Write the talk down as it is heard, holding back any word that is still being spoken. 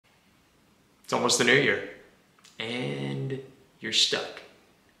It's almost the new year, and you're stuck.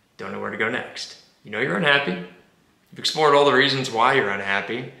 Don't know where to go next. You know you're unhappy. You've explored all the reasons why you're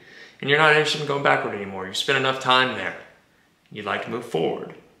unhappy, and you're not interested in going backward anymore. You've spent enough time there. You'd like to move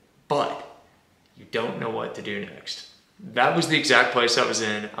forward, but you don't know what to do next. That was the exact place I was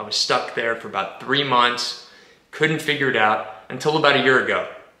in. I was stuck there for about 3 months, couldn't figure it out until about a year ago.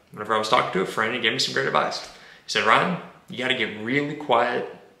 Whenever I was talking to a friend, he gave me some great advice. He said, Ryan, you gotta get really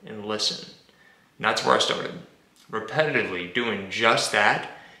quiet and listen. And that's where I started. Repetitively doing just that,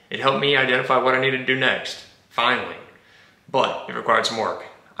 it helped me identify what I needed to do next, finally. But it required some work.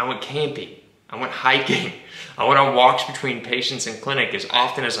 I went camping, I went hiking, I went on walks between patients and clinic as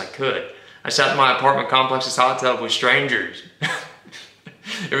often as I could. I sat in my apartment complex's hot tub with strangers.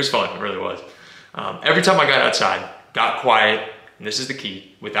 It was fun, it really was. Every time I got outside, got quiet, and this is the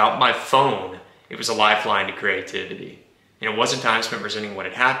key, without my phone, it was a lifeline to creativity. And it wasn't time spent resenting what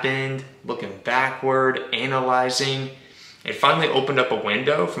had happened, looking backward, analyzing. It finally opened up a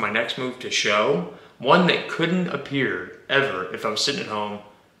window for my next move to show, one that couldn't appear ever if I was sitting at home,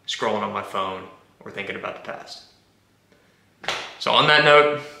 scrolling on my phone, or thinking about the past. So on that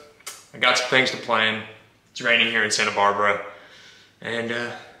note, I got some things to plan. It's raining here in Santa Barbara, and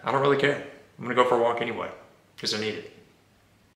I don't really care. I'm gonna go for a walk anyway, because I need it.